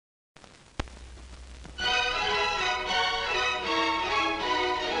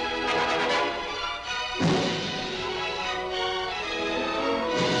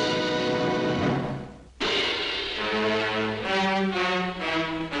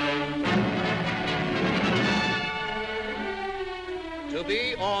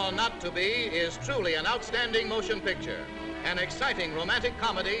or Not to Be is truly an outstanding motion picture, an exciting romantic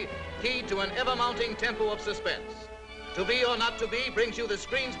comedy keyed to an ever-mounting tempo of suspense. To Be or Not to Be brings you the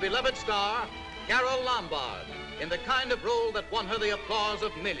screen's beloved star, Carole Lombard, in the kind of role that won her the applause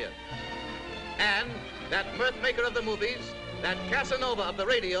of millions. And that mirth maker of the movies, that Casanova of the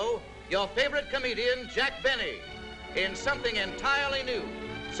radio, your favorite comedian, Jack Benny, in something entirely new,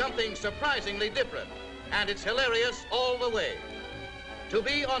 something surprisingly different, and it's hilarious all the way. To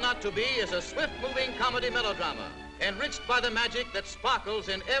Be or Not to Be is a swift-moving comedy melodrama, enriched by the magic that sparkles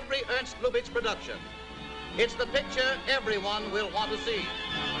in every Ernst Lubitsch production. It's the picture everyone will want to see.